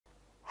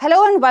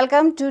Hello and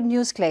welcome to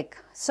NewsClick.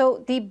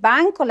 So the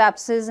bank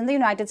collapses in the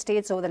United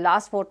States over the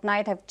last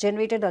fortnight have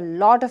generated a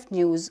lot of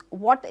news.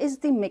 What is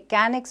the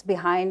mechanics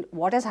behind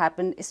what has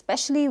happened,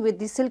 especially with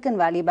the Silicon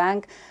Valley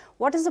Bank?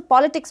 What is the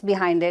politics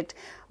behind it?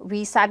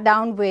 We sat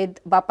down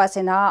with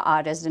Bappaditya Sinha,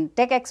 our resident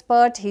tech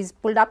expert. He's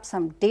pulled up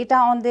some data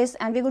on this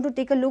and we're going to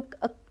take a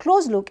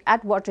close look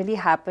at what really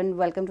happened.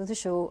 Welcome to the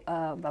show,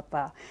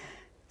 Bappa.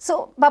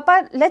 So,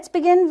 Bappa, let's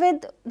begin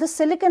with the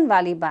Silicon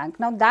Valley Bank.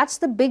 Now, that's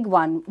the big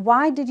one.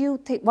 Why do you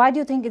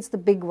think it's the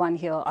big one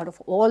here out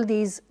of all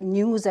these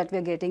news that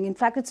we're getting? In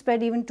fact, it's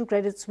spread even to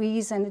Credit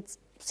Suisse and it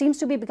seems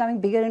to be becoming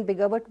bigger and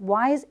bigger. But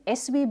why is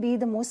SVB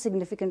the most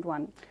significant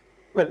one?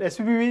 Well,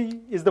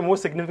 SVB is the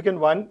most significant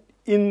one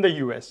in the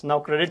US. Now,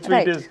 Credit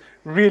Suisse is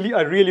really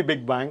a really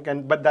big bank,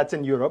 but that's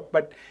in Europe.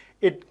 But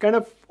it kind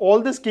of, all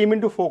this came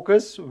into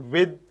focus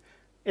with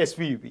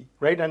SVB,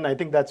 right? And I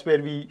think that's where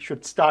we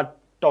should start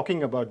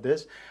talking about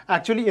this.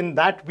 Actually, in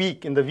that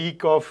week, in the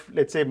week of,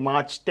 let's say,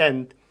 March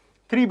 10th,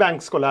 3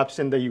 banks collapsed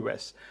in the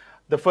US.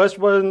 The first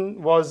one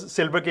was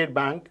Silvergate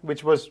Bank,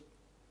 which was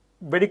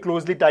very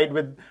closely tied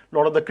with a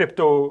lot of the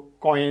crypto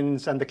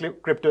coins and the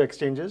crypto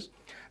exchanges.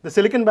 The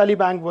Silicon Valley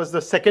Bank was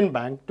the second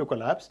bank to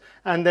collapse.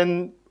 And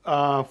then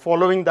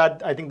following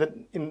that, I think that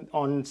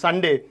on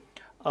Sunday,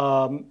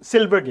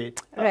 Silvergate,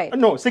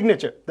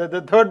 Signature.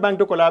 The third bank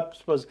to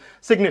collapse was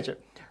Signature.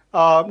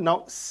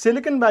 Now,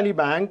 Silicon Valley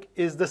Bank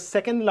is the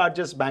second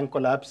largest bank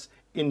collapse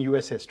in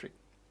US history,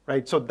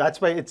 right? So that's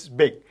why it's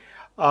big.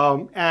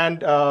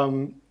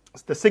 The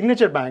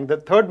Signature Bank, the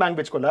third bank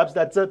which collapsed,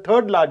 that's the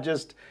third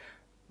largest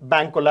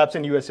bank collapse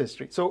in US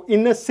history. So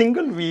in a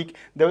single week,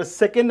 there was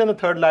second and the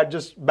third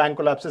largest bank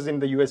collapses in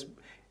the US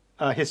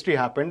history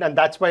happened. And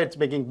that's why it's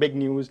making big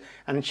news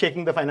and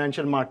shaking the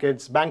financial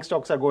markets. Bank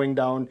stocks are going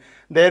down.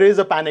 There is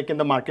a panic in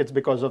the markets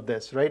because of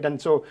this, right?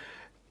 And so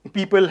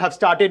people have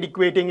started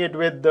equating it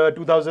with the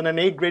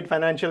 2008 great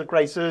financial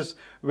crisis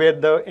where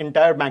the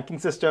entire banking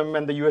system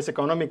and the US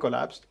economy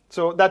collapsed.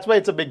 So that's why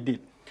it's a big deal.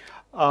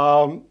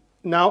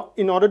 Now,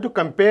 in order to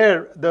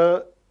compare,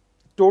 the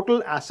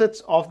total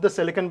assets of the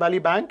Silicon Valley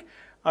Bank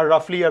are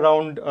roughly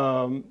around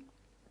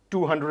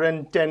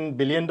 $210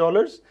 billion.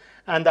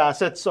 And the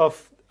assets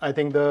of, I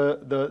think,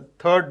 the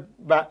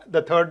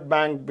third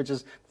bank, which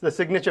is the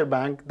Signature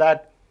Bank,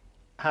 that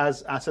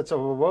has assets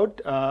of about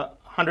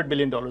 $100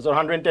 billion or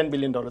 $110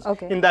 billion,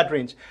 in that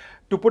range.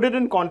 To put it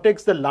in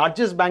context, the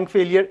largest bank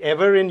failure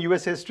ever in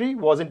US history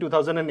was in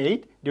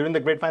 2008 during the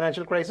great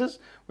financial crisis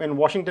when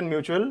Washington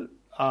Mutual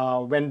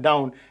went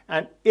down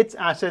and its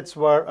assets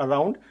were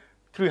around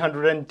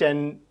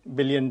 $310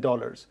 billion.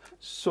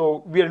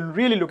 So we are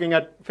really looking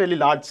at fairly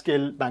large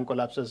scale bank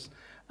collapses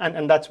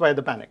and that's why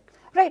the panic.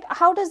 Right.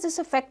 How does this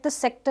affect the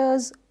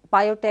sectors,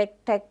 biotech,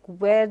 tech,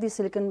 where the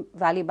Silicon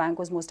Valley Bank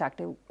was most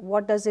active?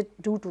 What does it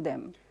do to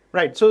them?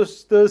 Right. So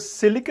the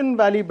Silicon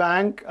Valley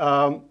Bank,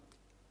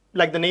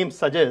 like the name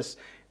suggests,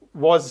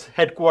 was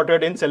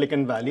headquartered in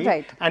Silicon Valley.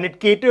 Right. And it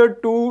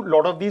catered to a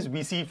lot of these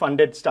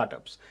VC-funded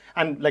startups.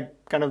 And like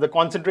kind of the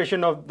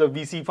concentration of the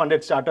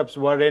VC-funded startups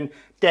were in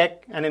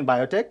tech and in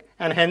biotech,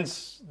 and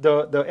hence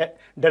the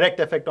direct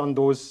effect on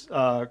those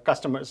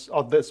customers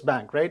of this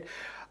bank, right?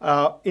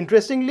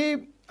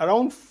 Interestingly,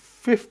 around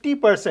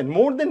 50%,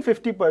 more than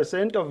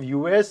 50% of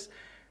US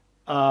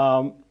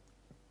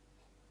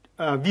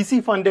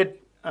VC-funded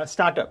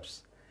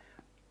startups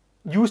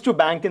used to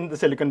bank in the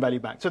Silicon Valley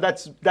Bank. So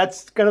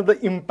that's kind of the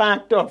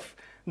impact of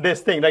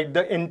this thing. Like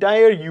the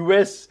entire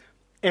US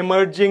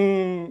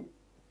emerging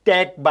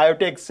tech,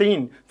 biotech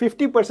scene,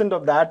 50%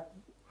 of that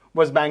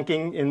was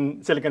banking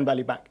in Silicon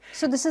Valley Bank.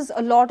 So this is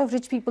a lot of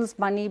rich people's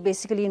money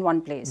basically in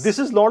one place. This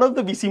is a lot of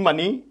the VC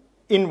money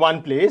in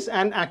one place.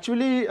 And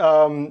actually,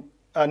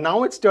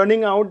 now it's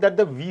turning out that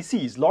the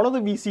VCs, a lot of the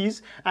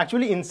VCs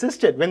actually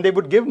insisted when they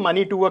would give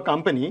money to a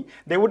company,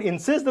 they would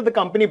insist that the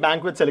company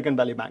bank with Silicon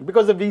Valley Bank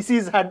because the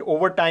VCs had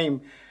over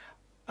time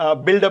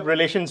built up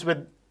relations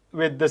with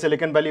the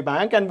Silicon Valley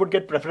Bank and would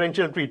get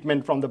preferential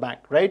treatment from the bank,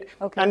 right?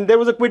 Okay. And there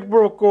was a quid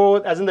pro quo,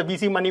 as in the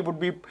VC money would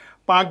be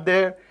parked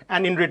there,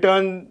 and in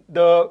return,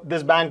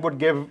 this bank would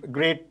give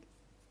great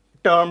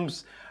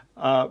terms,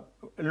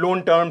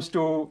 loan terms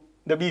to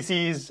the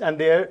VCs and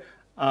their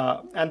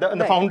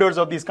the founders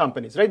of these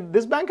companies, right?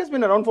 This bank has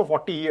been around for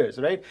 40 years,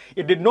 right?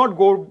 It did not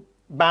go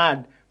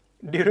bad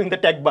during the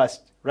tech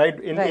bust, right?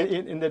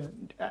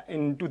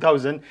 In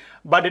 2000,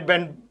 but it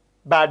went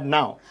bad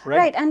now, right?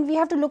 Right, and we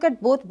have to look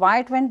at both why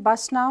it went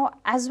bust now,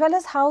 as well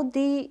as how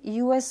the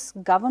US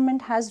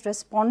government has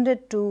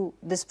responded to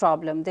this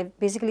problem. They've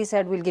basically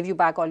said, we'll give you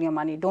back all your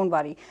money, don't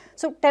worry.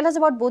 So tell us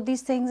about both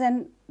these things,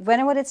 and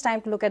whenever it's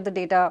time to look at the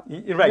data,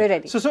 we're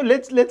ready. So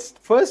let's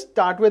first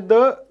start with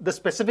the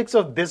specifics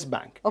of this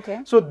bank.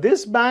 Okay. So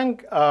this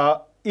bank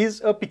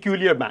is a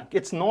peculiar bank.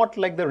 It's not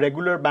like the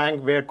regular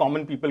bank where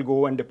common people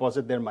go and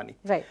deposit their money.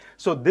 Right.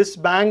 So this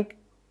bank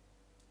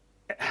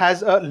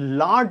has a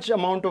large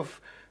amount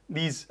of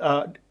these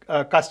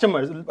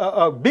customers.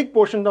 A big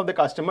portion of the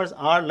customers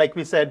are, like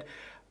we said,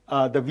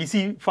 the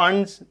VC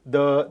funds,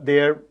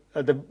 their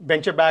the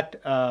venture-backed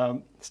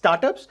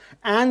startups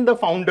and the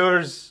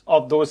founders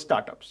of those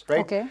startups,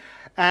 right? Okay.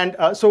 And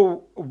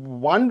so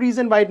one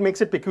reason why it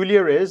makes it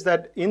peculiar is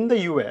that in the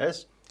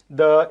US,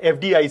 the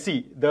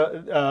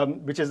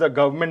FDIC, which is the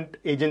government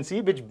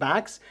agency which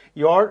backs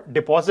your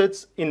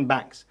deposits in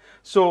banks.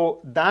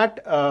 So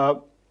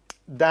the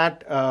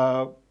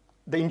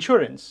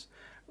insurance,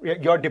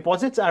 your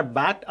deposits are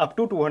backed up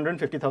to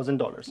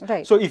 $250,000.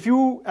 Right. So if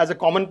you, as a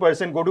common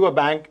person, go to a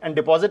bank and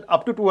deposit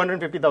up to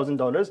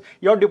 $250,000,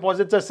 your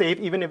deposits are safe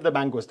even if the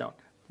bank goes down.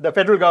 The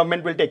federal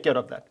government will take care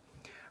of that,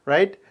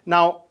 right?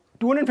 Now,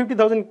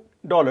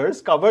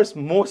 $250,000 covers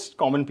most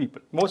common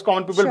people. Most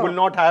common people Sure. will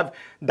not have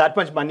that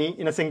much money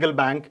in a single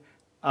bank.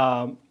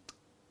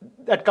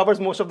 That covers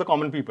most of the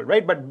common people,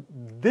 right? But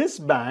this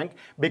bank,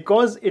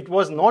 because it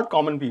was not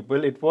common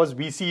people, it was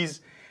VCs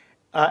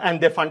and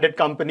their funded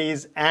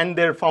companies and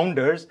their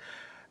founders,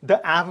 the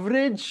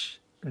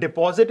average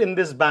deposit in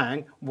this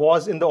bank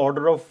was in the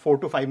order of $4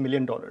 to $5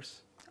 million.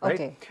 Right?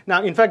 Okay.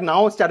 Now, in fact,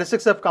 now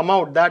statistics have come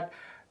out that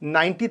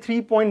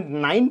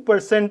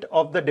 93.9%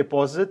 of the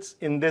deposits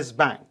in this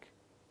bank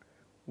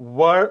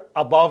were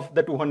above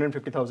the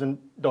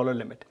 $250,000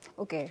 limit.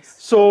 Okay.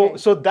 So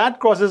that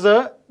causes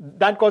a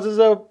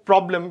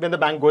problem when the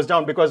bank goes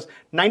down, because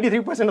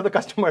 93% of the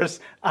customers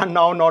are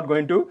now not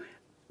going to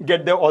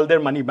get all their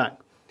money back.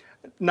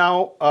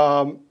 Now,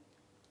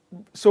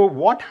 so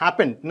what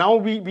happened? Now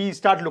we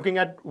start looking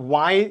at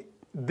why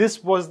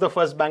this was the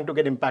first bank to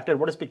get impacted.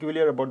 What is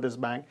peculiar about this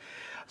bank?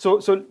 So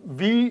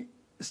we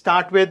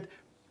start with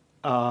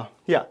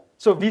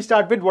So we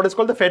start with what is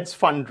called the Fed's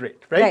fund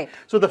rate, right? Right.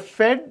 So the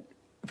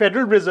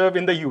Federal Reserve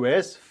in the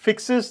US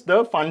fixes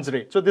the funds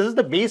rate. So this is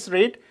the base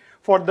rate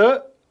for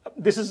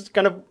this is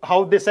kind of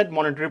how they set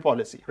monetary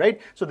policy,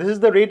 right? So this is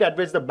the rate at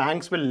which the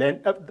banks will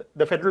lend,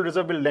 the Federal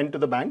Reserve will lend to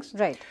the banks.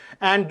 Right.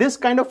 And this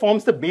kind of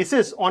forms the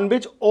basis on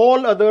which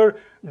all other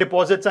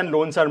deposits and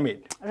loans are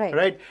made. Right.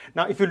 Right.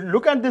 Now, if you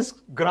look at this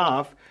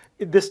graph,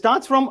 this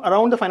starts from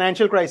around the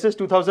financial crisis,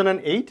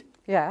 2008.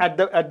 Yeah. At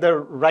the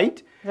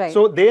right. Right.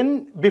 So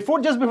then,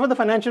 just before the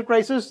financial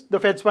crisis, the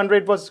Fed's fund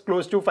rate was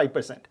close to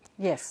 5%.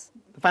 Yes.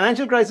 The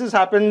financial crisis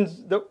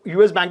happens, the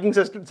US banking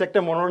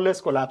sector more or less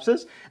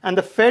collapses, and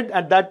the Fed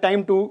at that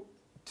time, to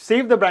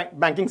save the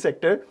banking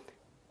sector,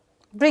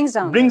 brings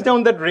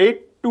down that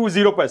rate to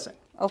 0%.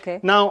 Okay.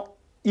 Now,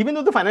 even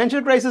though the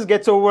financial crisis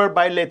gets over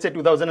by, let's say,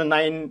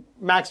 2009,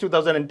 max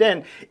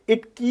 2010,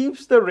 it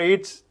keeps the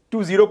rates to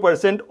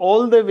 0%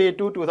 all the way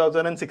to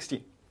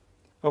 2016.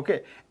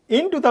 Okay.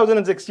 In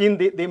 2016,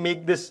 they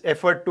make this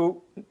effort to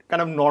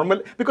kind of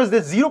normal, because the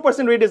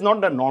 0% rate is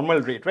not the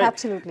normal rate, right?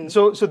 Absolutely.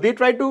 So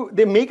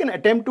they make an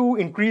attempt to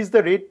increase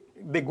the rate.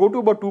 They go to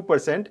about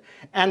 2%,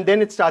 and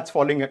then it starts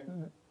falling.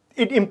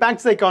 It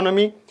impacts the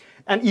economy.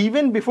 And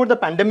even before the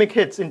pandemic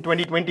hits in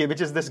 2020,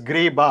 which is this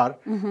gray bar,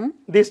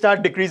 they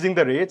start decreasing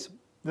the rates.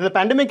 Then the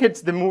pandemic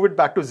hits, they move it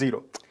back to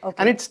 0. Okay.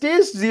 And it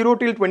stays 0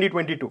 till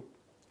 2022,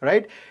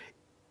 right?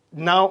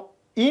 Now,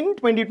 in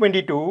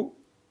 2022,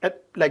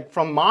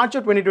 from March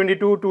of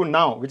 2022 to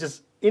now, which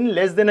is in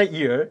less than a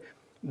year,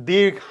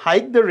 they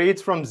hiked the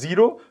rates from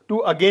 0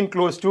 to again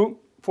close to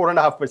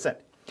 4.5%.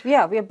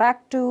 Yeah, we are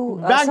back to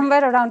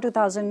somewhere around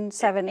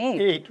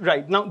 2007-8.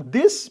 Right. Now,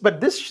 this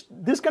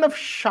kind of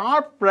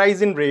sharp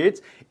rise in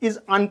rates is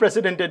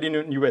unprecedented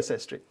in US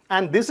history.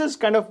 And this is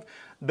kind of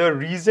the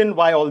reason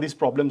why all these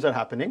problems are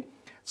happening.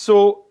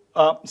 So,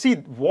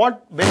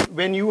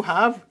 when you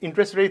have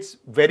interest rates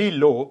very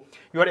low,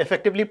 you are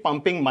effectively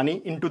pumping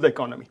money into the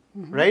economy,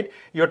 right?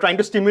 You're trying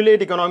to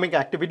stimulate economic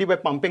activity by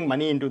pumping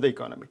money into the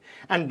economy.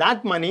 And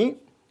that money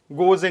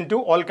goes into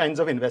all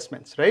kinds of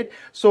investments, right?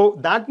 So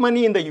that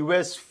money in the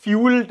US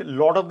fueled a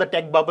lot of the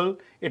tech bubble.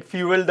 It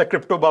fueled the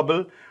crypto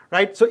bubble,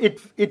 right? So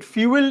it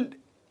fueled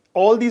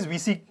all these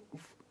VC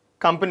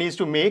companies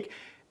to make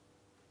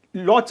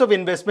lots of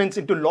investments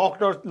into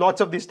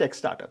lots of these tech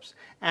startups.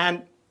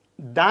 And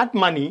that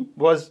money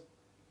was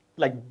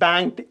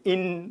banked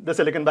in the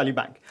Silicon Valley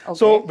Bank. Okay.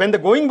 So when the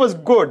going was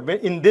good,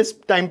 in this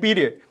time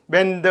period,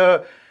 when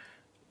the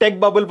tech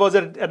bubble was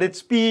at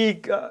its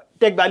peak,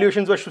 tech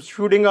valuations were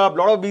shooting up, a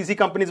lot of VC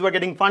companies were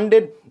getting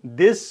funded,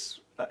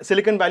 this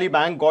Silicon Valley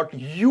Bank got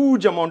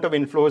huge amount of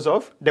inflows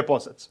of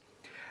deposits.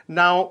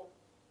 Now,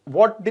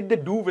 what did they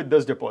do with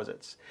those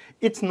deposits?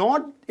 It's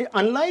not,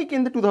 unlike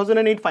in the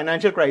 2008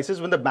 financial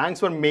crisis when the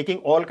banks were making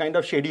all kind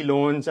of shady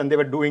loans and they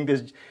were doing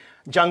this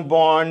junk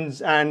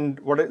bonds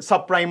and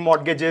subprime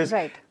mortgages.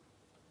 Right.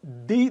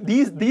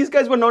 These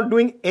guys were not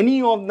doing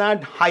any of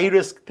that high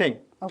risk thing.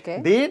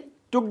 Okay. They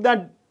took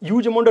that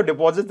huge amount of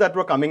deposits that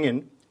were coming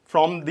in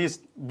from these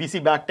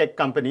VC-backed tech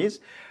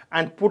companies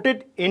and put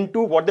it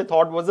into what they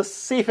thought was the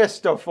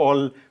safest of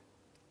all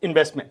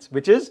investments,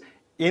 which is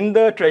in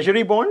the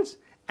treasury bonds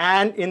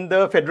and in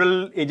the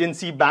federal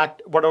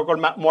agency-backed, what are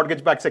called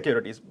mortgage-backed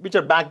securities, which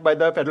are backed by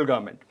the federal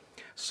government.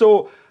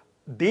 So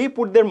they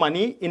put their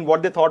money in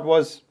what they thought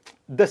was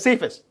the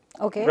safest.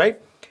 Okay. Right?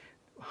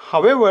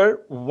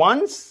 However,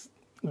 once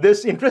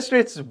this interest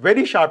rates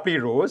very sharply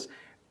rose,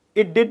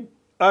 it did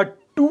a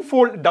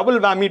twofold double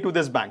whammy to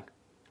this bank.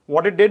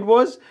 What it did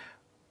was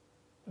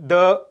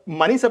the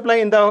money supply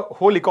in the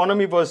whole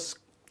economy was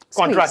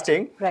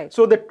contracting. Right.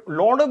 So that a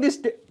lot of these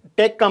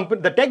tech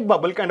company, the tech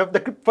bubble, kind of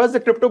first the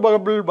crypto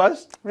bubble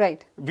burst.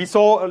 Right. We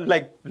saw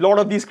like a lot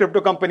of these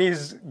crypto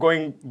companies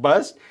going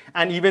bust,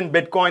 and even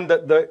Bitcoin,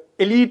 the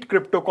elite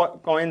crypto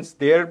coins,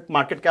 their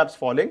market caps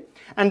falling,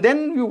 and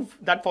then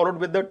that followed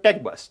with the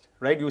tech bust,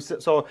 right? You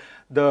saw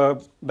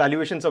the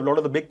valuations of a lot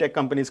of the big tech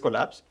companies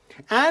collapse,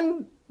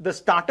 and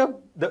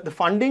the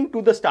funding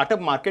to the startup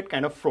market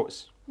kind of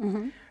froze.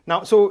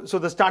 Now, so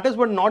the startups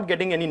were not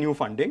getting any new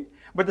funding,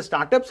 but the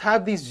startups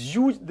have these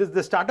huge.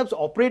 The startups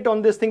operate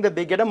on this thing that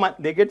they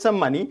get some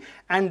money,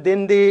 and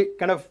then they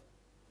kind of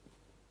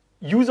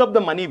use up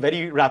the money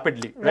very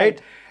rapidly,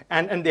 right?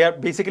 And they are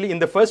basically in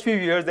the first few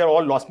years they're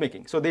all loss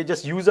making, so they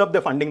just use up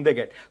the funding they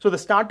get. So the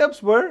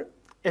startups were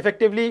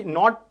effectively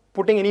not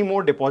putting any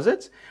more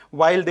deposits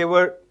while they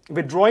were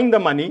withdrawing the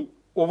money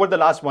over the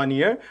last 1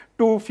 year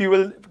to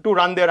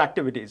run their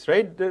activities,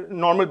 right? The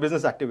normal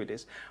business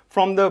activities.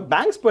 From the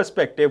bank's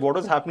perspective, what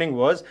was happening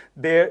was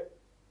their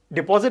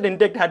deposit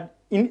intake had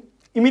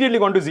immediately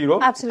gone to zero.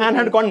 Absolutely. And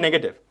had gone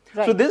negative.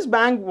 Right. So this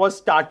bank was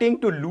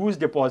starting to lose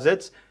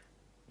deposits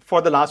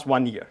for the last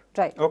 1 year.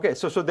 Right. Okay,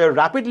 so they're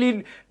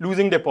rapidly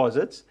losing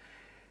deposits.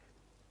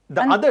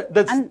 And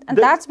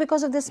that's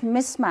because of this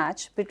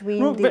mismatch between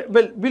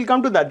well, we'll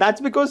come to that.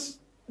 That's because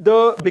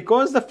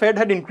the Fed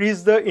had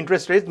increased the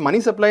interest rates,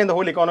 money supply in the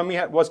whole economy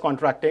was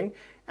contracting,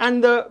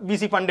 and the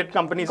VC-funded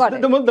companies,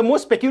 the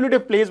most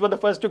speculative plays were the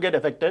first to get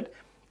affected.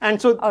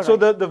 And so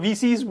the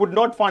VCs would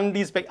not fund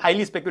these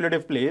highly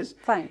speculative plays.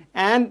 Fine.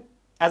 And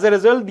as a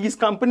result, these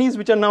companies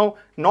which are now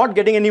not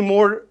getting any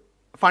more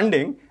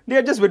funding, they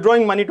are just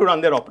withdrawing money to run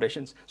their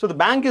operations. So the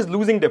bank is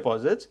losing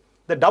deposits.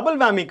 The double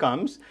whammy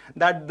comes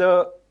that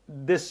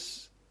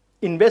this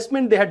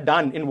investment they had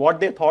done in what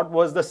they thought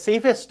was the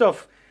safest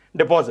of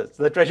deposits,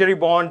 the treasury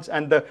bonds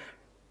and the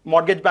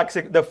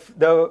mortgage-backed,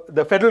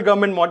 the federal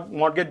government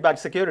mortgage-backed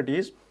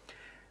securities,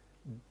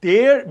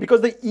 because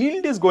the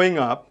yield is going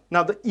up.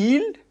 Now the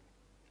yield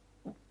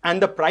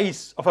and the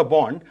price of a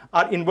bond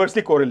are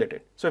inversely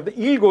correlated. So if the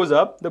yield goes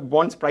up, the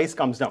bond's price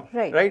comes down,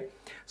 right?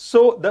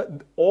 So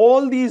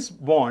all these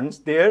bonds,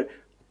 their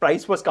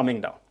price was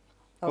coming down.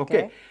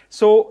 Okay.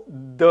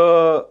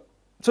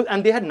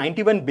 And they had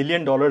 $91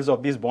 billion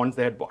of these bonds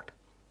they had bought.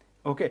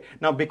 Okay.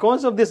 Now,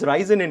 because of this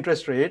rise in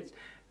interest rates,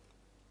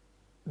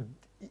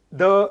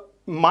 the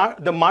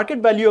market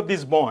value of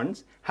these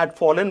bonds had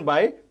fallen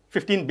by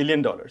 $15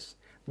 billion,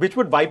 which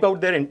would wipe out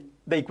the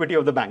equity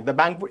of the bank. The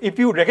bank, if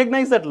you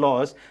recognize that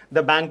loss,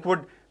 the bank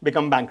would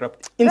become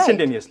bankrupt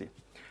instantaneously.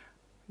 Right.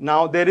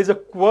 Now, there is a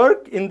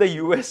quirk in the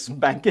US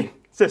banking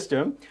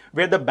system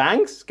where the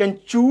banks can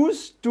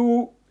choose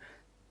to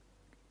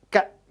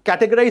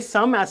categorize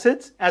some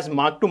assets as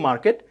mark to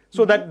market,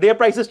 so that their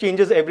prices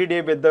changes every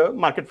day with the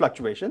market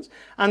fluctuations,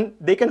 and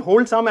they can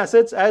hold some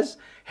assets as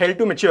held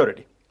to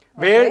maturity,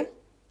 where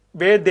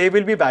they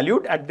will be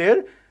valued at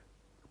their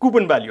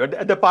coupon value,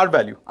 at the par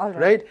value,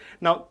 right?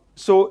 Now,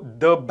 so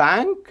the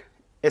bank,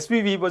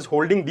 SVB, was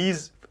holding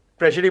these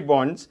treasury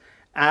bonds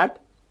at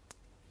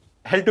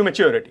held to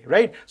maturity,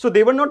 right? So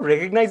they were not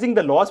recognizing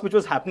the loss which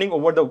was happening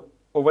over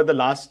the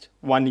last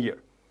 1 year.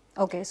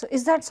 Okay, so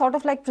is that sort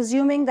of like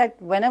presuming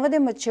that whenever they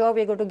mature,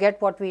 we're going to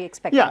get what we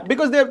expect? Yeah,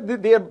 because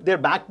they're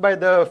backed by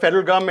the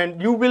federal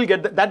government. You will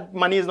get that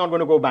money is not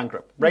going to go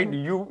bankrupt, right?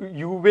 You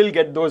will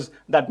get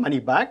that money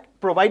back,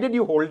 provided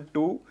you hold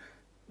to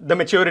the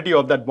maturity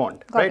of that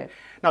bond, right?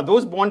 Now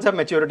those bonds have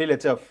maturity,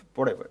 let's say of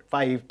whatever,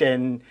 5,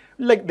 10,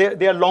 like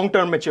they are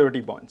long-term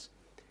maturity bonds.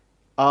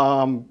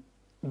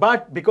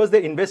 But because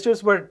the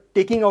investors were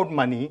taking out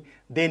money,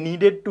 they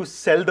needed to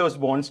sell those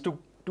bonds to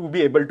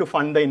be able to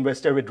fund the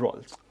investor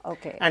withdrawals.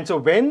 Okay. And so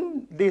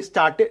when they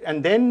started,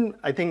 and then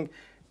I think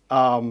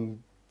at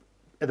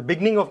the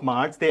beginning of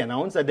March, they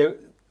announced that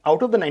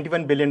out of the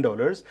 $91 billion,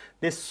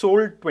 they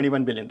sold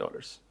 $21 billion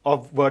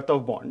of worth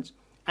of bonds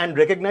and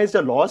recognized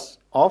a loss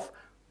of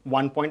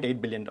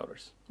 $1.8 billion.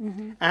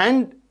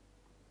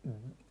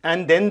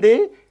 And then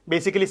they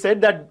basically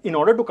said that in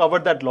order to cover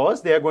that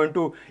loss, they are going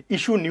to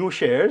issue new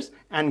shares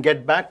and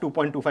get back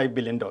 $2.25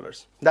 billion.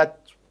 That's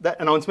the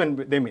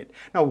announcement they made.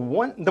 Now,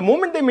 the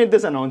moment they made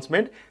this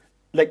announcement,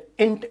 like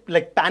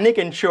panic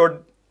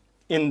ensued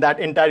in that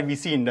entire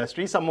VC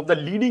industry. Some of the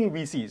leading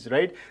VCs,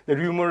 right? The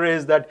rumor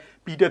is that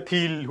Peter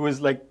Thiel, who is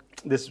like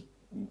this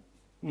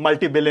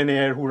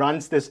multi-billionaire who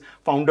runs this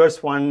founders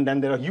fund,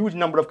 and there are a huge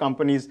number of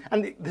companies,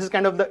 and this is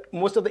kind of the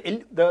most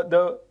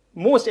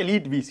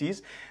elite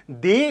VCs,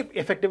 they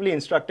effectively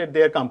instructed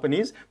their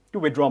companies to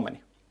withdraw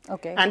money.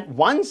 Okay. And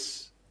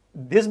once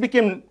this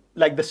became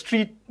like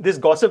this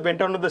gossip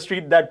went onto the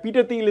street that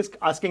Peter Thiel is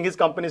asking his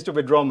companies to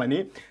withdraw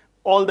money,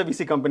 all the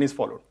VC companies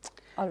followed.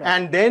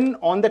 And then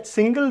on that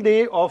single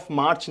day of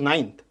March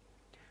 9th,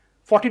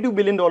 $42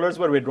 billion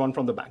were withdrawn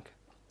from the bank.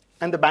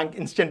 And the bank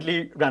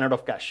instantly ran out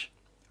of cash,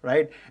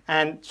 right?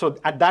 And so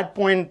at that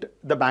point,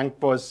 the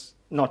bank was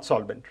not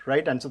solvent,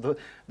 right? And so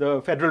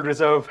the Federal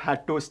Reserve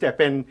had to step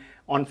in.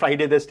 On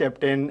Friday, they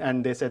stepped in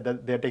and they said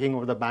that they're taking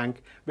over the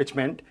bank, which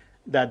meant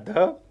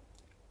that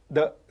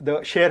the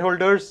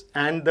shareholders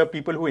and the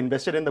people who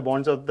invested in the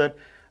bonds of the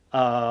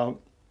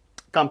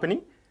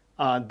company,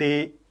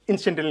 they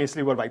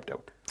instantaneously were wiped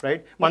out,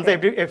 right? Once the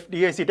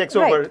FDIC takes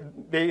over,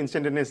 they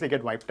instantaneously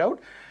get wiped out.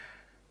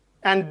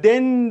 And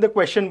then the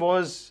question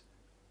was,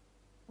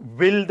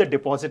 will the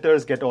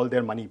depositors get all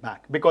their money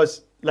back?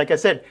 Because, like I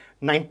said,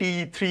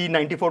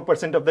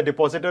 94% of the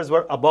depositors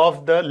were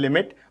above the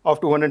limit of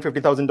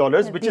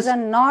 $250,000. These are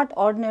not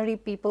ordinary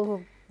people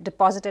who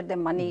deposited their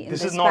mony in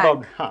this is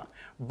bank. Not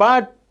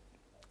but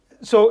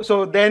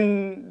so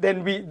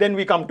then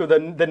we come to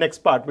the next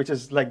part, which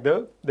is like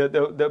the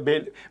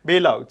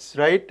bailouts,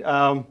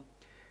 right?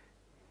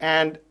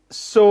 And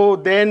so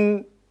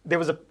then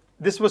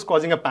this was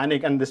causing a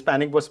panic, and this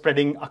panic was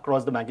spreading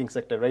across the banking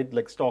sector, right?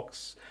 Like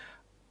stocks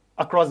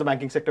across the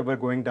banking sector were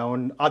going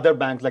down. Other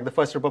banks, like the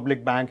First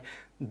Republic Bank,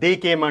 they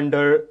came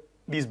under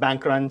these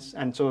bank runs,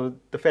 and so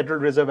the Federal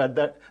Reserve at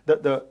that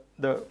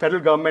the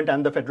federal government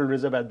and the Federal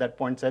Reserve at that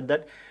point said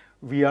that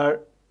we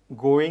are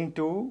going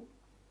to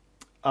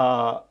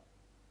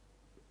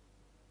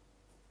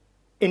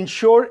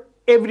ensure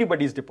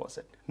everybody's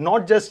deposit,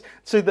 not just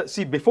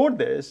before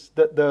this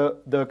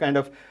the kind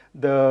of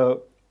the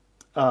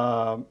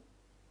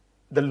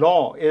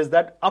law is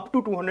that up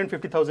to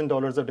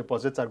 $250,000 of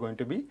deposits are going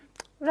to be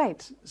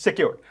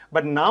secured.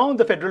 But now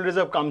the Federal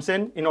Reserve comes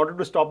in order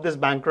to stop this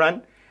bank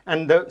run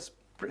and the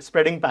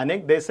spreading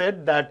panic. They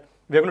said that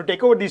we're going to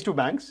take over these two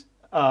banks,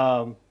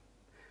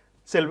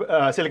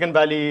 Silicon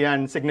Valley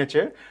and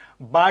Signature,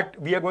 but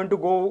we are going to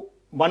go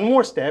one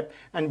more step,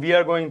 and we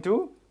are going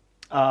to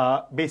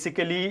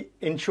basically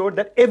ensure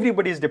that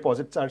everybody's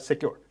deposits are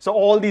secure. So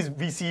all these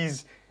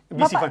VC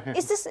funds.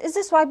 Is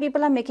this why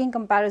people are making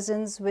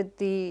comparisons with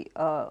the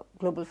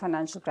global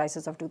financial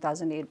crisis of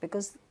 2008?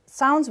 Because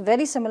sounds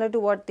very similar to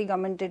what the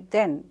government did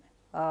then.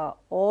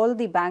 All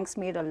the banks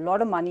made a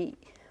lot of money.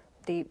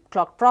 They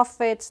clocked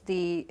profits.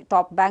 The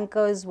top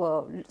bankers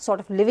were sort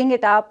of living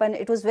it up, and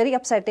it was very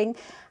upsetting.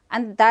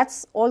 And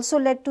that's also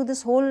led to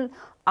this whole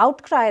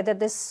outcry that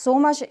there's so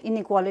much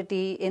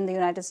inequality in the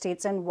United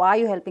States, and why are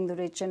you helping the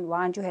rich and why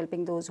aren't you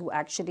helping those who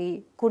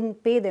actually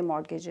couldn't pay their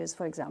mortgages,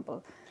 for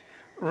example?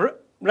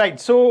 Right.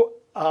 So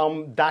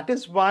that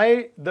is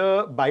why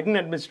the Biden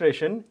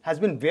administration has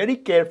been very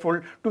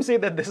careful to say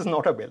that this is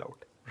not a bailout,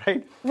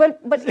 right? Well,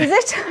 but is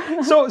it?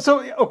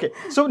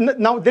 So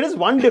now there is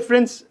one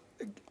difference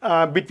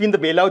between the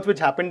bailouts which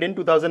happened in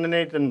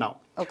 2008 and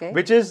now,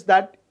 which is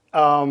that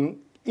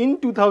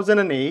in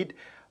 2008,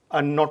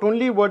 not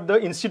only were the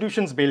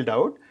institutions bailed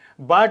out,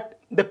 but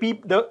the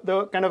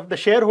kind of the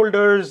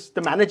shareholders,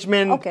 the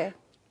management,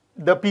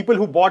 the people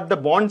who bought the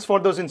bonds for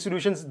those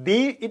institutions,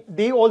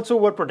 they also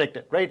were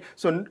protected, right?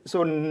 So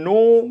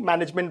no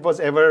management was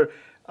ever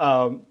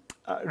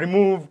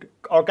removed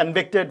or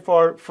convicted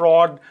for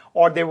fraud,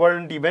 or they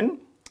weren't even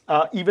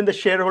the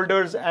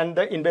shareholders and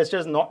the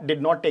investors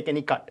did not take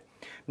any cut.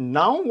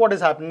 Now what has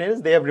happened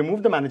is they have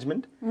removed the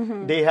management.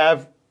 They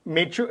have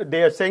made sure,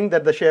 they are saying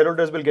that the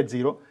shareholders will get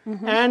zero,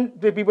 and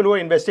the people who are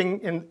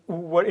who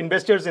were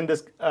investors in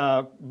this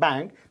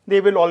bank,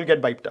 they will all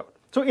get wiped out.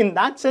 So in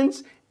that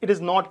sense, it is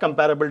not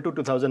comparable to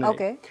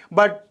 2008.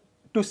 But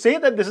to say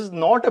that this is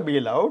not a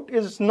bailout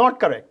is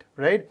not correct,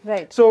 right?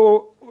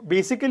 So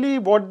basically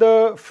what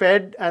the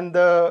Fed and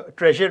the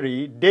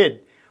Treasury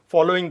did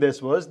following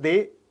this was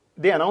they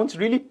announced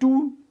really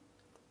two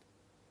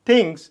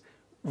things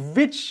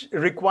which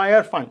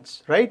require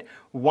funds, right?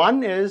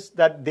 One is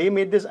that they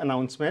made this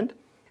announcement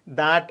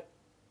that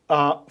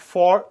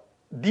for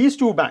these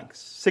two banks,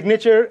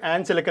 Signature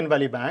and Silicon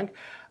Valley Bank,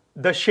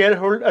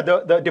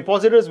 the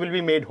depositors will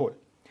be made whole.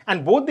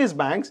 And both these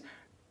banks,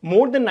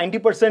 more than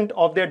 90%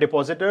 of their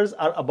depositors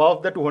are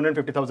above the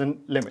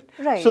 250,000 limit.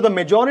 So the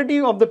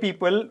majority of the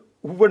people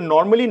who were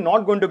normally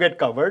not going to get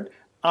covered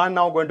are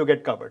now going to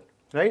get covered,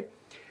 right?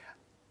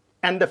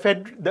 And the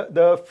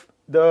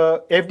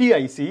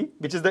FDIC,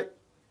 which is the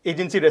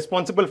agency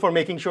responsible for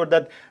making sure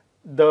that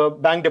the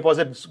bank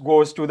deposits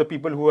goes to the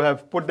people who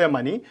have put their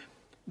money,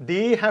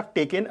 they have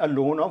taken a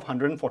loan of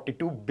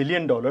 $142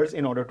 billion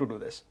in order to do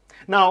this.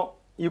 Now,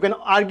 you can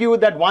argue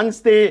that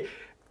once they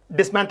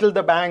dismantle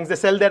the banks, they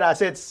sell their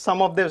assets,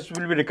 some of this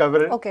will be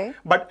recovered.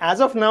 But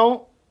as of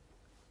now,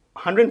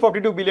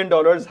 $142 billion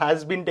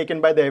has been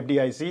taken by the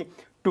FDIC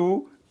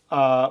to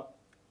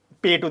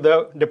pay to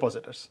the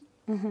depositors.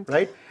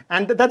 Right?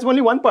 And that's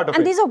only one part of it.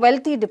 And these are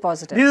wealthy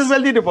depositors. These are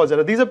wealthy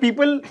depositors. These are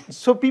people,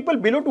 so people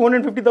below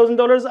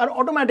 $250,000 are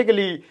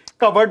automatically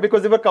covered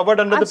because they were covered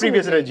under the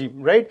previous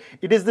regime, right?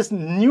 It is this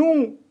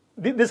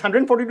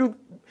 $142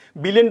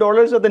 billion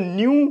are the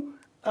new,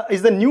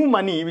 is the new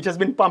money which has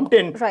been pumped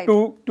in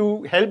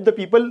to help the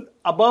people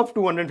above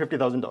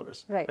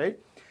 $250,000, right?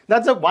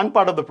 That's one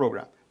part of the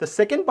program. The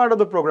second part of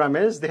the program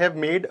is they have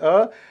made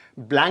a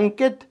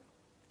blanket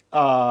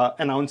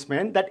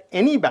announcement that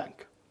any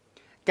bank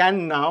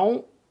can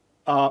now,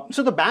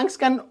 so the banks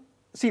can,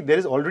 see there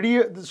is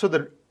already, so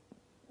the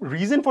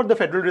reason for the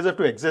Federal Reserve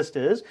to exist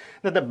is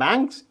that the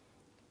banks,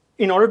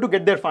 in order to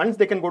get their funds,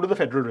 they can go to the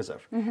Federal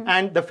Reserve.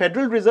 And the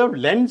Federal Reserve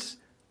lends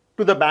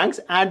to the banks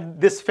at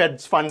this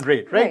Fed's fund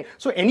rate, right?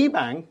 So any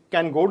bank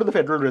can go to the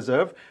Federal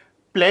Reserve,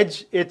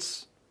 pledge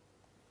its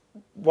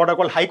what are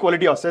called high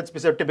quality assets,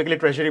 which are typically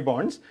treasury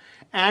bonds,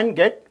 and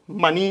get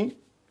money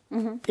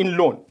in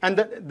loan. And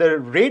the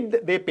rate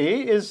that they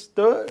pay is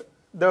the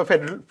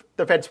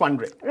Fed's fund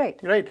rate.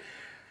 Right.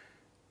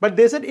 But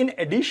they said in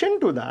addition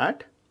to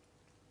that,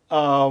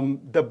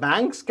 the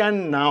banks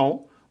can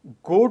now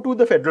go to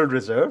the Federal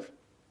Reserve,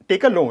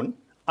 take a loan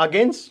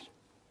against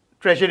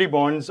treasury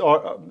bonds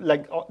or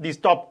these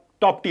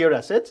top tier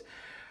assets,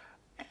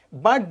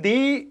 but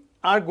they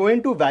are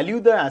going to value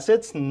the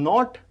assets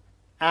not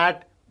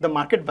at the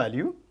market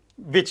value,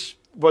 which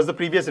was the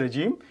previous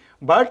regime,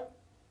 but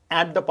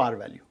at the par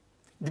value,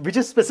 which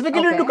is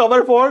specifically to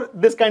cover for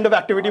this kind of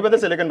activity by the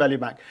Silicon Valley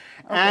Bank.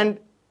 And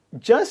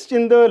just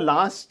in the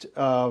last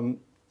 1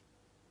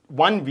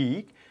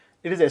 week,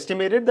 it is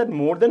estimated that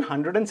more than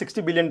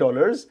 $160 billion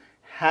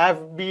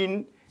have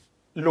been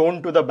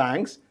loaned to the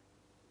banks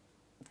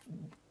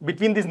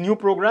between this new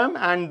program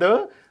and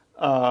the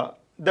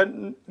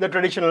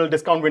traditional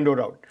discount window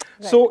route.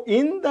 So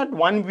in that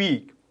 1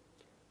 week,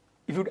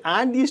 if you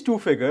add these two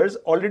figures,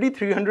 already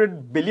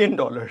 $300 billion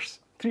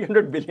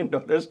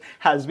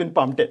has been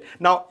pumped in.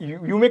 Now,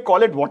 you may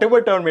call it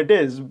whatever term it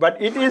is,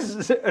 but it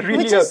is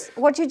really... Which is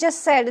what you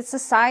just said. It's the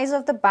size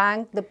of the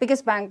bank. The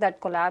biggest bank that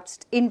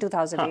collapsed in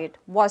 2008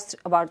 was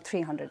about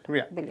 $300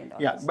 billion.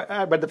 Yeah,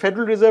 but the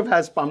Federal Reserve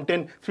has pumped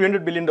in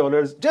 $300 billion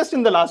just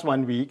in the last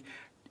 1 week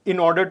in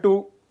order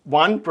to,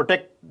 one,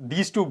 protect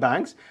these two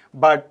banks,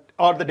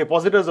 or the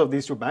depositors of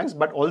these two banks,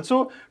 but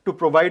also to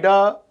provide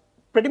a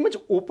pretty much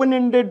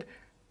open-ended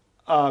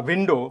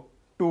window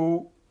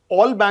to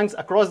all banks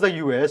across the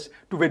US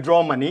to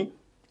withdraw money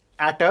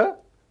at a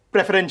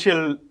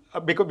preferential,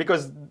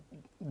 because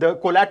the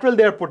collateral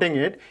they are putting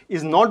it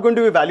is not going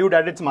to be valued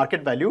at its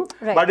market value,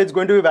 but it's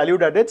going to be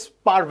valued at its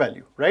par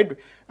value, right?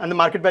 And the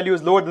market value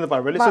is lower than the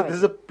par value. So this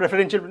is a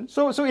preferential.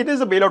 So it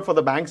is a bailout for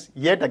the banks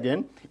yet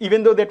again,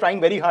 even though they're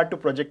trying very hard to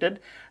project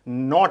it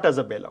not as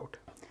a bailout.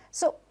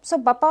 So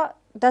Bappa,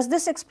 does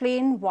this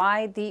explain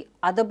why the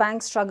other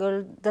banks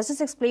struggled? Does this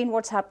explain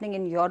what's happening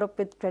in Europe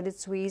with Credit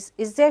Suisse?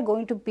 Is there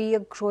going to be a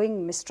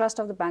growing mistrust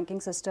of the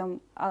banking system?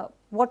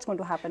 What's going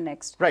to happen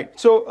next? Right.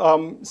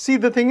 So, see,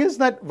 the thing is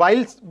that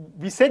while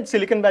we said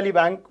Silicon Valley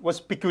Bank was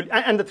peculiar,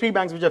 and the three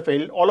banks which have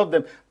failed, all of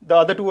them, the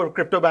other two were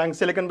crypto banks.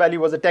 Silicon Valley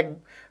was a tech,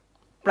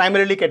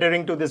 primarily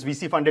catering to this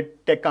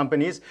VC-funded tech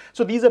companies.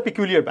 So these are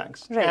peculiar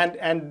banks.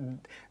 And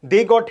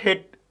they got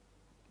hit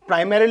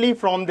primarily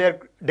from their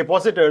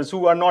depositors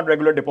who are not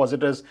regular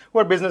depositors, who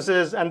are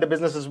businesses, and the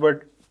businesses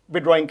were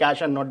withdrawing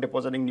cash and not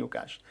depositing new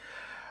cash.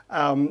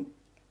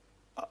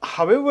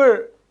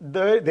 However,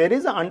 there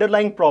is an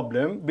underlying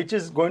problem which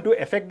is going to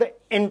affect the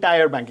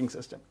entire banking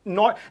system.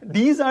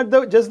 These are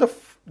just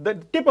the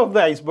tip of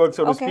the iceberg,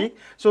 so to speak.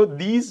 So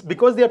these,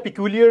 because they are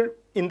peculiar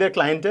in their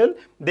clientele,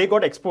 they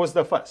got exposed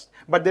the first.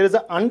 But there is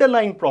an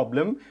underlying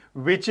problem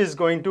which is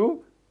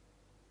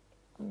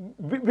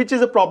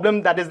a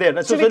problem that is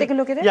there. Should we take a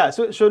look at it? Yeah.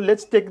 So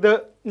let's take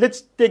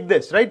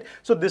this, right?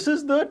 So this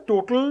is the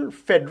total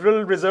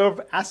Federal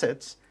Reserve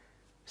assets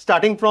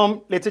starting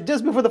from, let's say,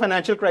 just before the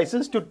financial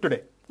crisis to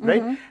today,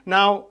 right?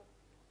 Now,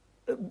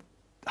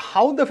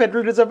 how the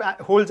Federal Reserve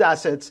holds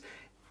assets,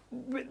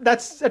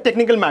 that's a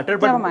technical matter,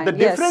 but the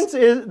difference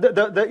is,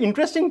 the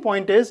interesting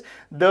point is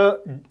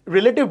the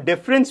relative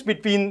difference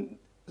between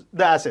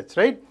the assets,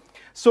 right?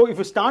 So if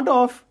you start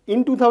off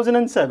in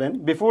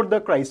 2007, before the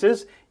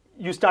crisis,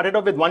 you started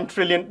off with $1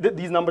 trillion,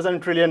 these numbers are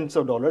in trillions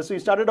of dollars, so you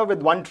started off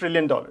with $1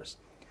 trillion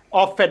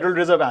of Federal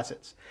Reserve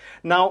assets.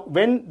 Now,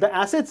 when the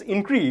assets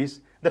increase,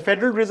 the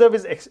Federal Reserve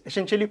is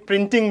essentially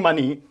printing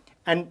money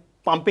and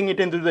pumping it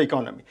into the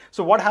economy.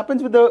 So what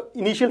happens with the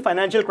initial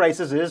financial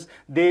crisis is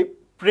they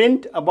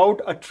print about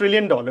 $1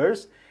 trillion,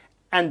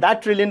 and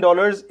that $1 trillion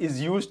is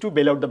used to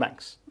bail out the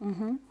banks,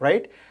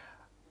 right?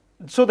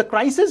 So the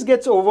crisis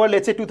gets over,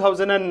 let's say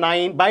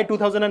 2009, by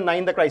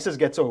 2009 the crisis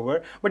gets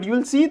over, but you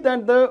will see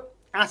that the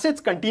assets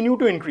continue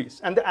to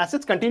increase, and the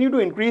assets continue to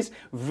increase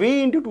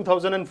way into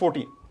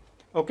 2014.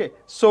 Okay,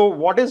 so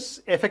what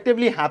is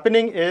effectively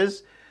happening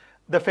is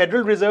the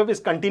Federal Reserve is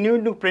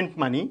continuing to print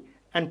money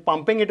and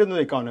pumping it into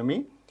the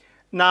economy.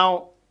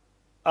 Now,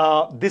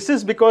 this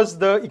is because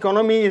the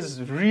economy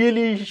is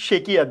really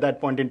shaky at that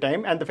point in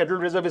time, and the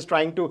Federal Reserve is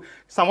trying to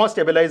somehow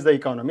stabilize the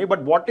economy.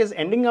 But what is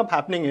ending up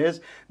happening is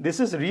this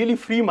is really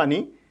free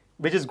money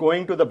which is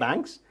going to the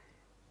banks,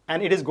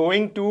 and it is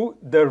going to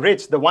the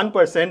rich, the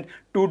 1%,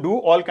 to do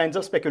all kinds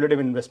of speculative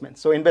investments.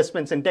 So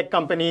investments in tech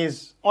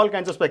companies, all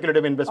kinds of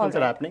speculative investments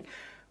are happening.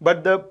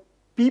 But the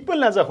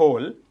people as a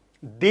whole,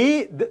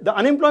 the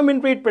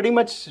unemployment rate pretty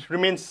much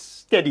remains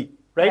steady,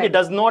 right? It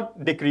does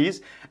not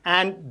decrease.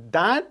 And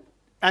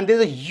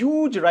there's a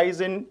huge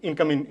rise in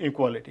income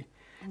inequality.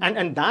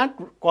 And that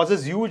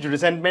causes huge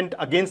resentment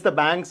against the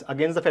banks,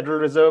 against the Federal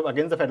Reserve,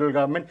 against the federal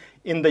government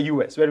in the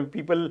US, where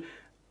people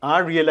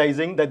are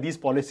realizing that these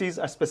policies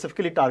are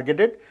specifically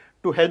targeted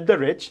to help the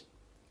rich,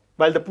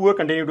 while the poor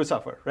continue to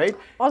suffer, right?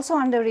 Also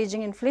under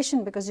raging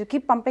inflation because you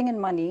keep pumping in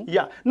money.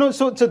 Yeah, no,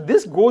 so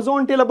this goes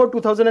on till about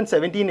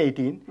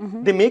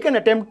 2017-18. They make an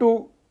attempt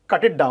to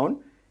cut it down,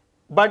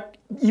 but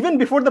even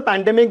before the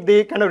pandemic,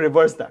 they kind of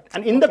reverse that.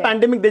 And in the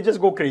pandemic, they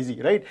just go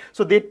crazy, right?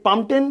 So they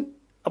pumped in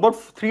about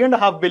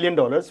 $3.5 billion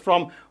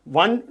from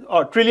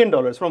 $1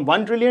 trillion, from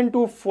 1 trillion to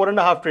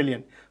 4.5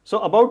 trillion. So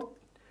about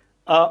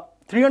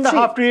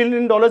 $3.5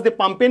 trillion they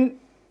pump in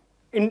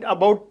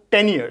about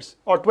 10 years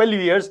or 12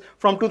 years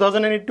from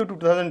 2008 to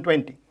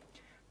 2020.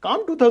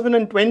 Come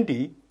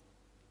 2020,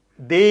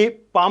 they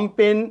pump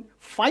in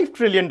 $5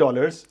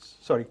 trillion.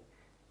 Sorry,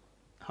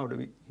 how do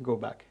we go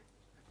back?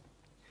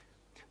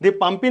 They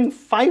pump in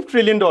 $5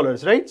 trillion,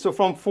 right? So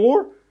from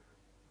 4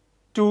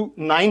 to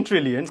 9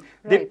 trillion,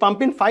 they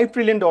pump in $5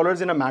 trillion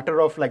in a matter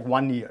of like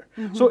 1 year.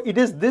 So it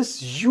is this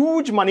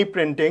huge money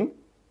printing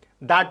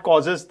that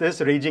causes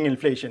this raging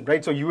inflation,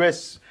 right? So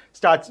US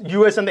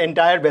and the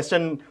entire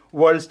Western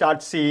world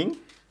starts seeing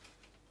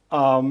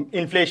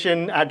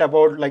inflation at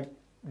about, like,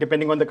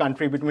 depending on the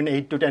country, between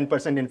 8 to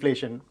 10%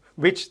 inflation,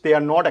 which they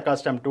are not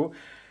accustomed to.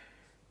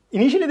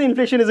 Initially, the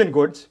inflation is in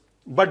goods,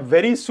 but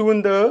very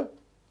soon the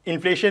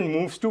inflation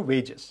moves to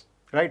wages.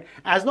 Right?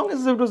 As long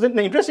as it was,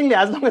 interestingly,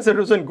 as long as it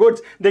was in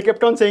goods, they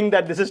kept on saying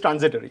that this is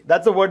transitory.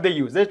 That's the word they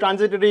use. It's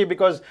transitory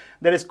because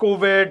there is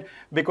COVID,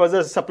 because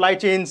the supply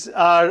chains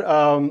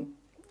are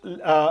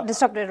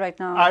disrupted right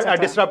now. Are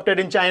disrupted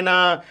in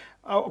China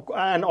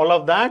and all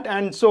of that.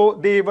 And so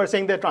they were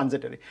saying they're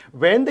transitory.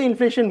 When the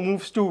inflation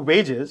moves to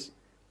wages,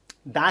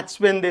 that's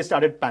when they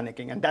started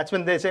panicking. And that's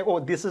when they say, oh,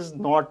 this is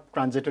not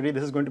transitory.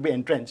 This is going to be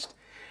entrenched.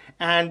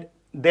 And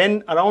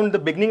then around the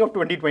beginning of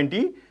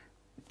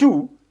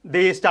 2022,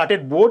 they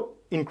started both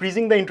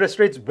increasing the interest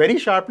rates very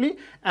sharply,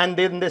 and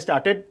then they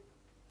started,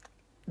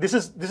 this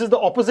is the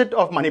opposite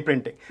of money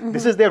printing.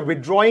 This is they're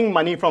withdrawing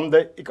money from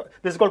this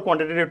is called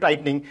quantitative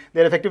tightening.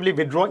 They're effectively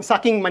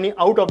sucking money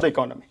out of the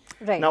economy.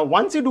 Right. Now,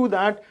 once you do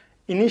that,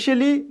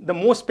 initially the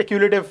most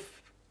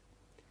speculative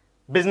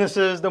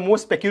businesses, the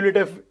most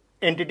speculative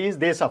entities,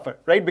 they suffer,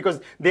 right? Because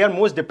they are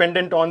most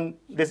dependent on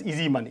this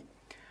easy money.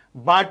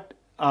 But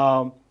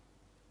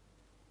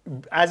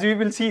as we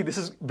will see, this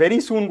is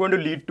very soon going to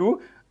lead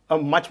to a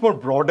much more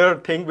broader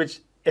thing which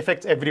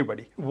affects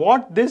everybody.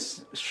 What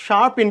this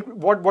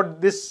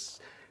what this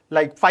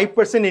like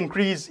 5%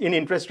 increase in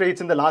interest rates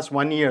in the last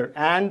 1 year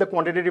and the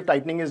quantitative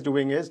tightening is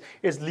doing is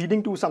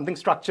leading to something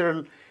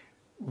structural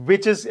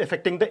which is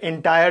affecting the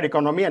entire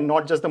economy and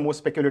not just the most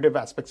speculative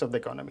aspects of the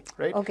economy,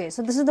 right? Okay,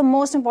 so this is the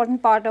most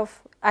important part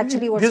of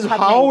actually what's happening. This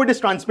is how it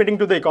is transmitting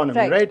to the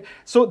economy, right?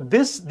 So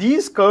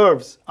these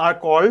curves are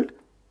called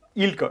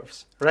yield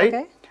curves, right?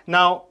 Okay.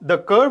 Now, the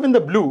curve in the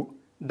blue,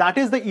 that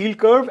is the yield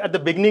curve at the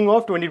beginning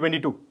of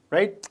 2022,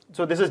 right?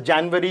 So this is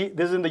January,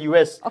 this is in the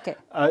US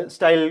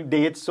style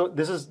dates. So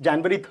this is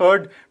January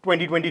 3rd,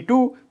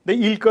 2022. The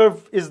yield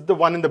curve is the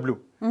one in the blue.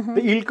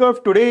 The yield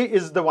curve today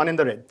is the one in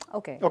the red.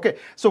 Okay.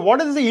 So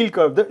what is the yield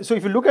curve? So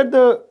if you look at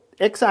the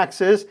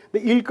x-axis, the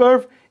yield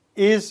curve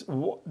is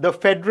the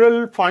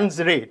federal funds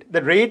rate,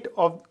 the rate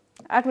of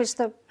at which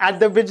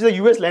the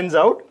US lends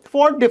out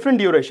for different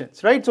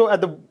durations, right? So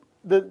at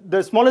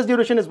the smallest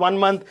duration is 1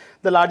 month,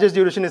 the largest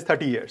duration is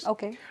 30 years.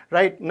 Okay.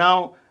 Right?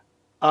 Now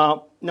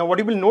what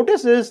you will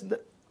notice is,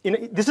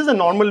 this is a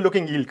normal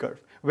looking yield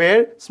curve,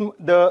 where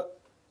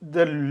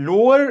the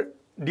lower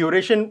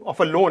duration of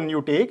a loan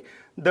you take,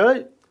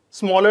 the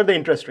smaller the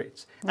interest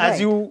rates. As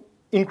you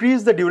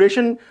increase the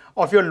duration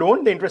of your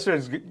loan, the interest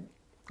rates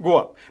go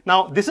up.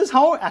 Now, this is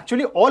how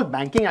actually all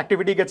banking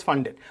activity gets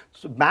funded.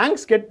 So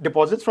banks get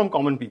deposits from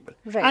common people.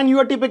 Right. And you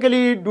are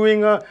typically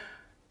doing a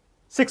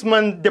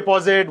 6-month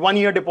deposit,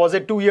 1-year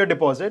deposit, 2-year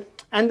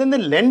deposit, and then they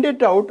lend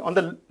it out on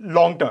the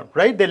long term,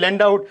 right? They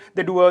lend out,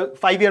 they do a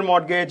 5-year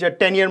mortgage, a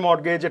 10-year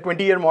mortgage, a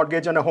 20-year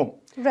mortgage on a home.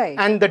 Right.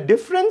 And the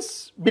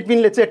difference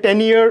between, let's say,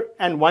 10-year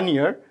and 1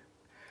 year,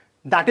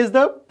 that is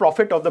the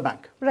profit of the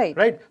bank. Right.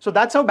 Right? So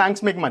that's how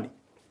banks make money.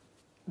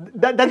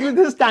 This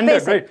is standard,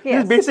 basic, right? Yes.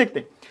 This is basic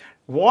thing.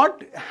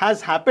 What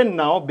has happened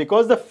now,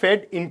 because the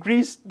Fed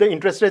increased the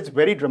interest rates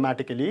very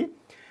dramatically,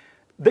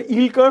 the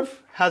yield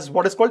curve has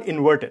what is called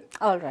inverted.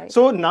 All right.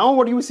 So now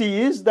what you see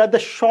is that the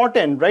short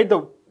end, right,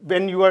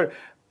 when you are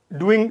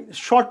doing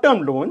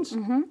short-term loans,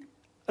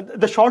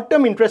 the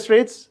short-term interest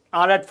rates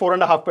are at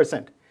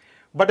 4.5%.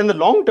 But in the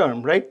long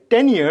term, right,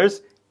 10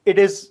 years, it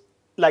is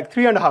like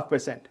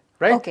 3.5%,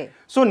 right? Okay.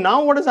 So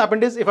now what has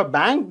happened is, if a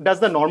bank does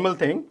the normal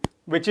thing,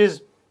 which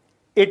is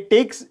it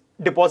takes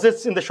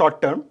deposits in the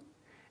short term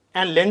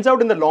and lends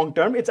out in the long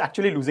term, it's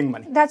actually losing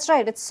money. That's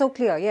right. It's so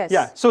clear. Yes.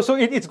 Yeah. So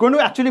it's going to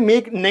actually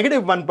make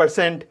negative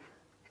 1%.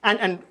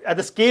 And at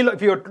the scale,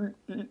 if you're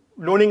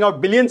loaning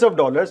out billions of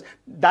dollars,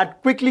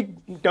 that quickly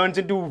turns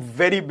into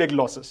very big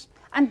losses.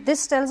 And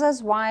this tells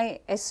us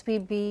why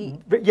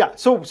SVB. Yeah.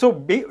 So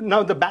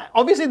now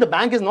obviously the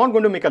bank is not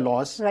going to make a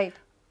loss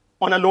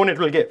on a loan it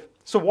will give.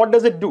 So what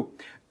does it do?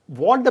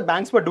 What the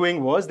banks were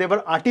doing was they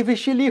were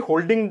artificially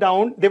holding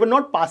down. They were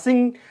not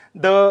passing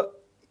the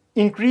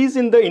increase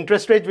in the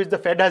interest rates which the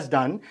Fed has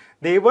done,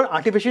 they were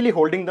artificially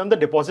holding down the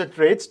deposit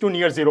rates to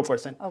near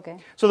 0%. Okay.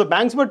 So the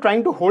banks were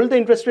trying to hold the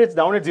interest rates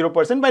down at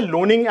 0% by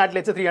loaning at,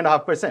 let's say,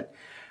 3.5%,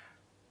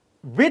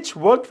 which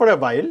worked for a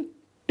while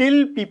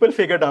till people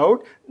figured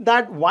out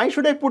that why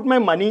should I put my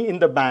money in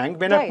the bank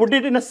when I put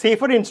it in a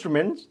safer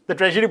instrument? The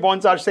treasury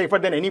bonds are safer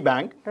than any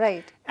bank.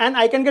 Right. And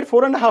I can get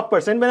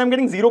 4.5% when I'm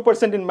getting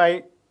 0% in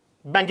my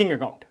banking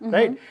account,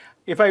 right?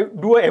 If I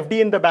do a FD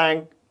in the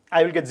bank,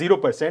 I will get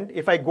 0%.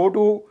 If I go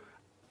to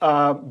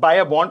buy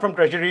a bond from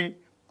treasury,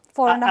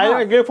 4.5%.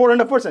 I'll get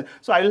 4.5%.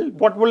 So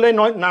what will I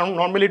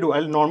normally do?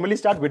 I'll normally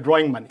start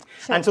withdrawing money.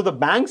 Sure. And so the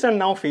banks are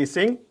now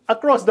facing,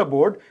 across the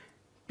board,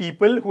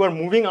 people who are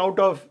moving out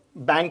of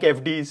bank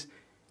FDs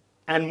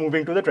and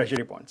moving to the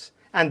treasury bonds.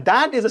 And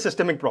that is a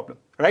systemic problem,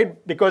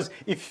 right? Because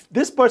if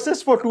this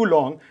persists for too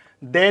long,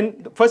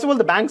 then first of all,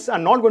 the banks are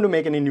not going to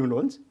make any new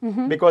loans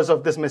because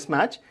of this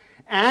mismatch.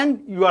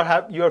 And you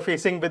are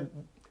facing with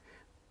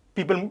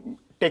people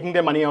taking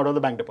their money out of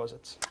the bank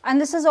deposits. And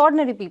this is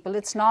ordinary people.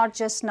 It's not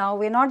just now,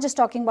 we're not just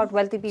talking about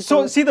wealthy people.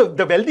 So see,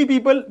 the wealthy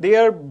people, they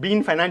are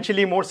being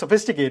financially more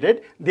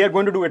sophisticated. They are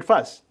going to do it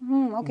first.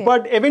 Okay.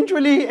 But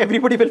eventually,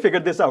 everybody will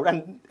figure this out.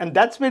 And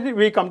that's where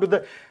we come to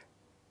the,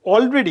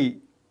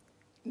 already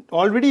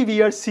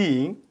we are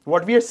seeing,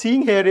 what we are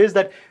seeing here is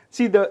that,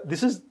 see,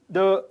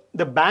 the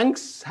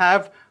banks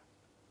have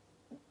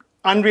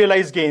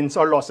unrealized gains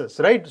or losses,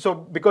 right? So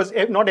because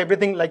not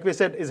everything, like we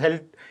said,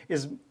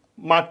 is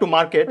mark to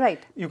market. Right.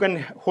 You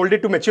can hold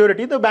it to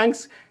maturity. The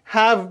banks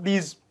have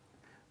these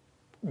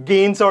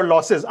gains or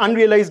losses,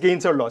 unrealized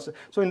gains or losses.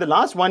 So in the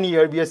last 1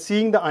 year, we are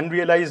seeing the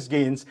unrealized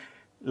gains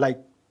like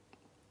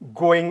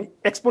going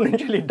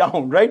exponentially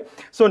down, right?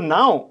 So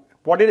now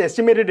what it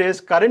estimated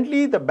is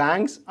currently the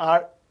banks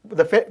are,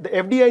 the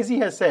FDIC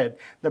has said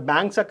the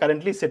banks are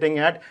currently sitting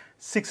at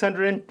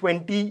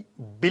 $620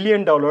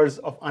 billion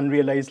of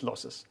unrealized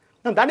losses.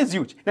 Now that is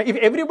huge. Now if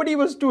everybody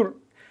was to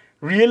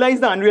realize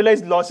the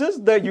unrealized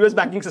losses, the US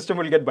banking system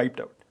will get wiped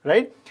out,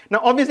 right? Now,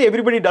 obviously,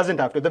 everybody doesn't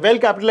have to. The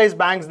well-capitalized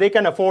banks, they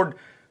can afford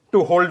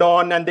to hold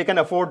on and they can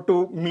afford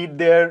to meet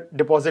their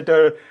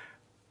depositor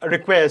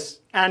requests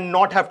and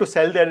not have to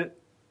sell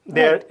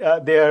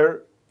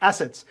their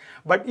assets.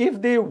 But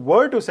if they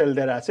were to sell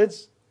their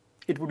assets,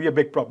 it would be a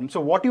big problem.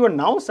 So what you are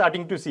now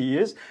starting to see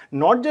is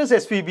not just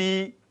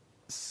SVB,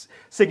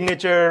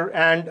 Signature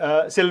and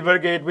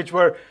Silvergate, which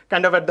were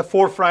kind of at the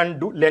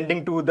forefront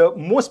lending to the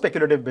most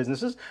speculative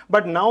businesses,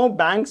 but now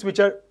banks which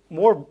are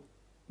more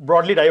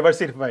broadly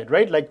diversified,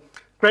 right? Like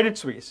Credit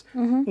Suisse.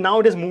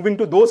 Now it is moving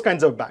to those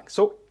kinds of banks.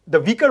 So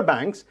the weaker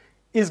banks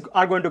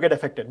are going to get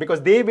affected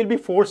because they will be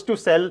forced to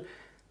sell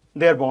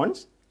their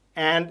bonds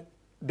and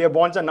their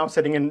bonds are now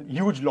sitting in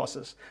huge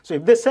losses. So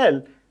if they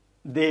sell,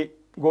 they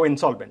go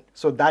insolvent.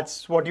 So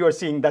that's what you are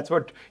seeing. That's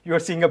what you are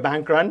seeing a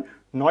bank run.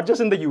 Not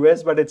just in the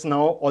US, but it's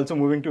now also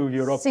moving to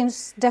Europe.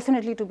 Seems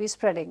definitely to be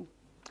spreading.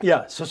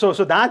 Yeah, so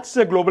that's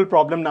a global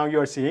problem now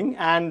you're seeing.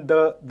 And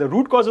the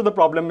root cause of the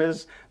problem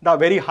is the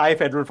very high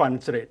federal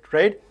funds rate,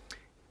 right?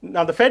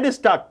 Now the Fed is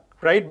stuck,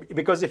 right?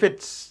 Because if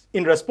it's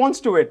in response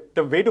to it,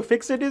 the way to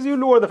fix it is you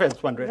lower the Fed's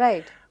fund rate.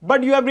 Right.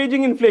 But you have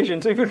raging inflation.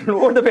 So if you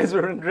lower the Fed's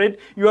fund rate,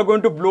 you are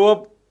going to blow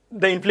up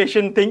the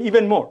inflation thing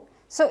even more.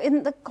 So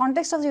in the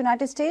context of the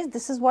United States,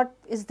 this is what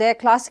is their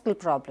classical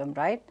problem,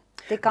 right?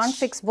 They can't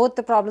fix both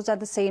the problems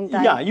at the same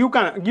time. Yeah, you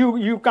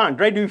can't,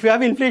 right? If you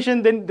have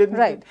inflation, then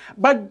right.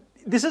 But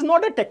this is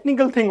not a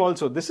technical thing.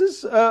 Also, this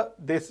is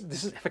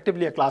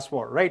effectively a class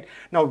war, right?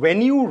 Now,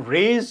 when you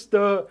raise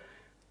the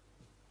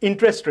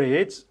interest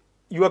rates,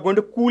 you are going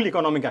to cool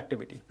economic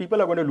activity.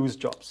 People are going to lose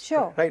jobs.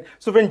 Sure. Right.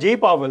 So when Jay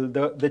Powell,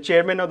 the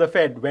chairman of the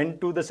Fed, went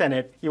to the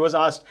Senate, he was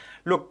asked,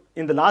 "Look,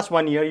 in the last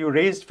 1 year, you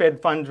raised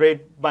Fed funds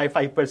rate by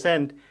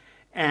 5%,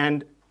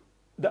 and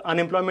the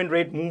unemployment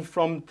rate moved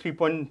from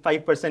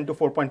 3.5% to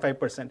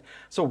 4.5%.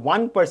 So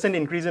 1%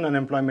 increase in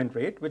unemployment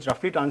rate, which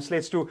roughly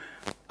translates to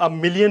 1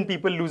 million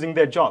people losing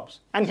their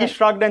jobs." And he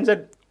shrugged and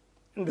said,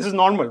 "This is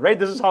normal, right?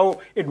 This is how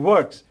it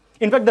works."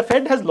 In fact, the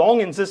Fed has long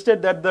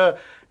insisted that the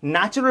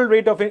natural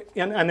rate of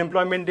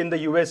unemployment in the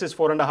US is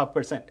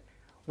 4.5%.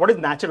 What is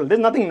natural?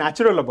 There's nothing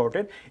natural about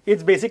it.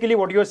 It's basically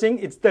what you're saying.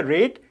 It's the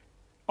rate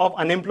of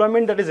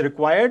unemployment that is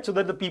required so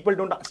that the people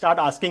don't start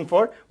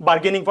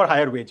bargaining for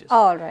higher wages.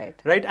 All right.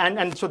 Right?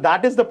 And so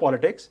that is the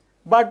politics.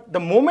 But the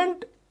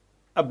moment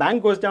a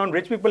bank goes down,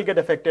 rich people get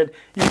affected,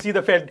 you see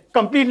the Fed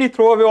completely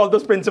throw away all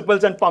those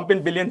principles and pump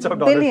in billions of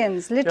dollars.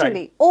 Billions, literally,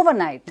 right.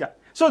 overnight. Yeah.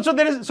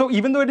 So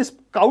even though it is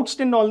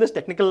couched in all this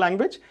technical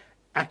language,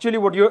 actually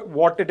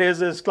what it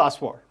is class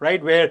war,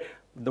 right? Where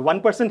the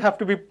 1% have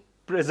to be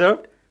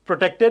preserved,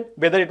 protected,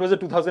 whether it was a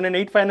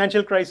 2008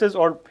 financial crisis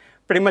or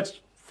pretty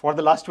much for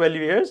the last 12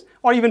 years,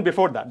 or even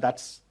before that.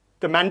 That's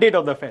the mandate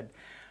of the Fed.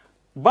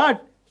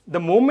 But the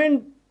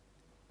moment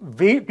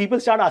people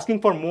start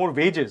asking for more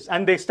wages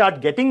and they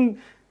start getting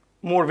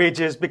more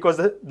wages because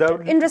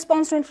in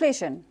response to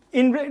inflation.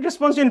 In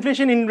response to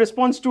inflation, in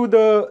response to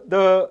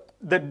the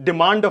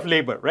demand of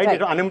labor, right?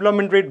 Right. If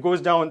unemployment rate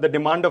goes down, the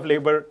demand of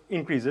labor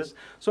increases.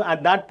 So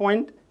at that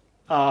point,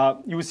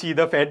 you see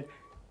the Fed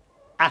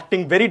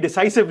acting very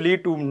decisively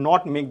to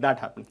not make that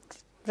happen.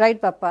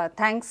 Right, Bappa.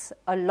 Thanks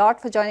a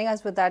lot for joining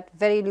us with that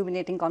very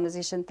illuminating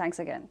conversation. Thanks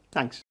again.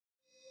 Thanks.